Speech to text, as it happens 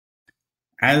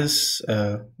As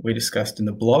we discussed in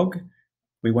the blog,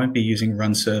 we won't be using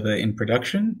runserver in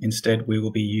production. Instead, we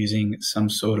will be using some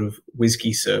sort of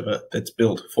WSGI server that's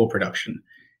built for production.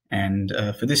 And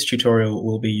for this tutorial,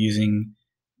 we'll be using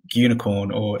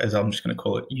Gunicorn, or as I'm just going to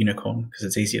call it, Unicorn, because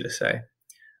it's easier to say.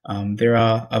 There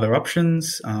are other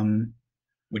options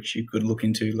which you could look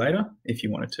into later if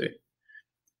you wanted to.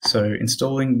 So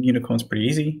installing Unicorn's pretty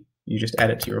easy. You just add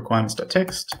it to your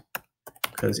requirements.txt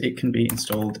because it can be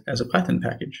installed as a Python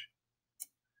package.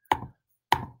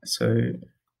 So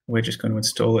we're just going to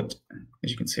install it.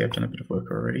 As you can see, I've done a bit of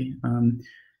work already.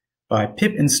 By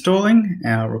pip installing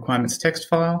our requirements text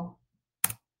file,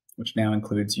 which now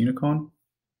includes Unicorn.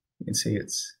 You can see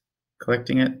it's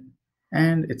collecting it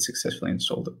and it's successfully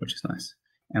installed it, which is nice.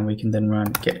 And we can then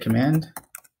run get command,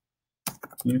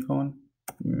 Unicorn,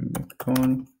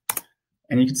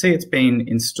 and you can see it's been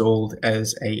installed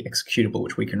as a executable,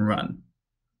 which we can run,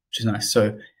 which is nice.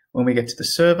 So when we get to the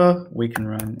server, we can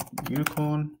run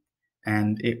Unicorn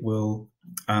and it will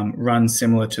run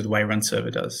similar to the way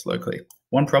runserver does locally.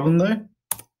 One problem though,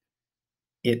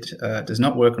 it does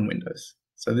not work on Windows.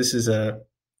 So this is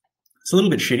it's a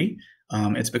little bit shitty.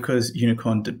 It's because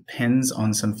Unicorn depends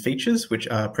on some features which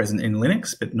are present in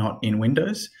Linux, but not in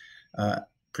Windows.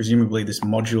 Presumably this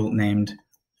module named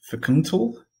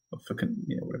Fecuntal, or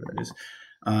whatever it is.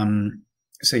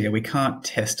 So yeah, we can't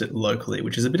test it locally,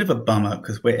 which is a bit of a bummer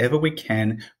because wherever we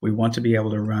can, we want to be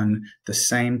able to run the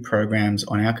same programs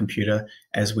on our computer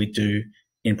as we do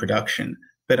in production.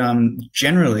 But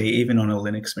generally, even on a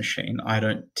Linux machine, I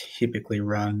don't typically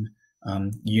run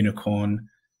Unicorn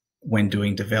when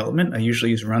doing development. I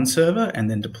usually use runserver and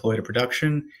then deploy to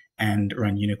production and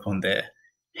run Unicorn there.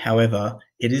 However,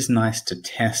 it is nice to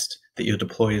test that your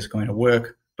deploy is going to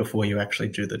work before you actually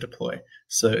do the deploy.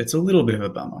 So it's a little bit of a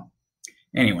bummer.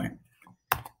 Anyway,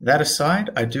 that aside,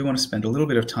 I do want to spend a little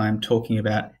bit of time talking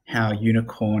about how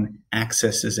Unicorn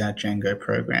accesses our Django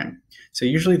program. So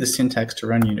usually the syntax to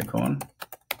run Unicorn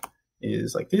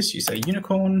is like this. You say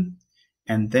Unicorn,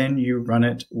 and then you run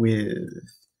it with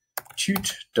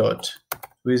tut.wsgi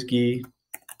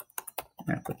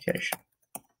application.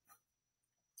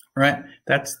 Right,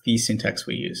 that's the syntax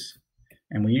we use.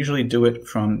 And we usually do it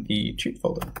from the tut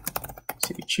folder.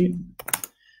 cd tut.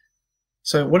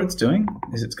 So what it's doing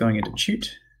is it's going into tut.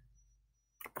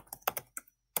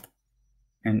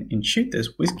 And in tut there's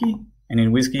WSGI, and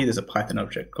in WSGI there's a Python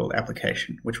object called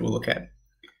application, which we'll look at.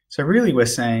 So really we're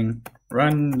saying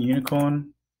run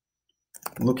Unicorn,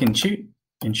 look in tut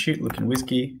look in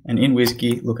WSGI, and in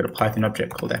WSGI look at a Python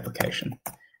object called application.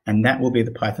 And that will be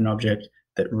the Python object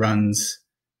that runs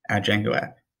our Django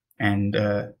app. And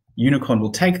Unicorn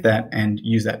will take that and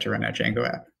use that to run our Django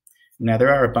app. Now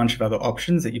there are a bunch of other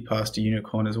options that you pass to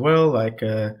Unicorn as well, like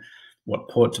what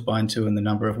port to bind to and the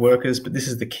number of workers, but this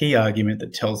is the key argument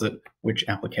that tells it which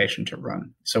application to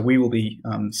run. So we will be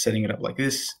setting it up like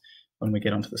this when we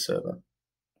get onto the server.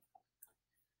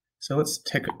 So let's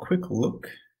take a quick look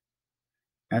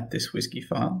at this WSGI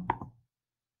file.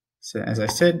 So as I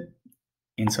said,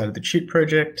 inside of the tut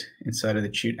project, inside of the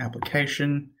tut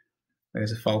application,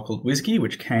 there's a file called WSGI,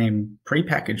 which came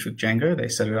pre-packaged with Django. They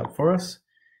set it up for us.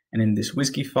 And in this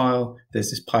WSGI file, there's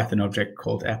this Python object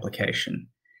called application.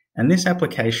 And this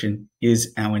application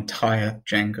is our entire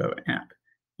Django app.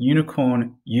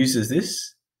 Unicorn uses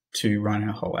this to run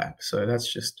our whole app. So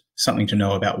that's just something to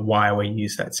know about why we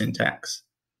use that syntax.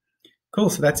 Cool,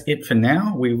 so that's it for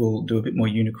now. We will do a bit more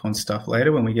Unicorn stuff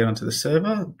later when we get onto the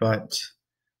server, but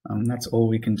that's all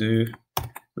we can do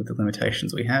with the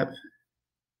limitations we have.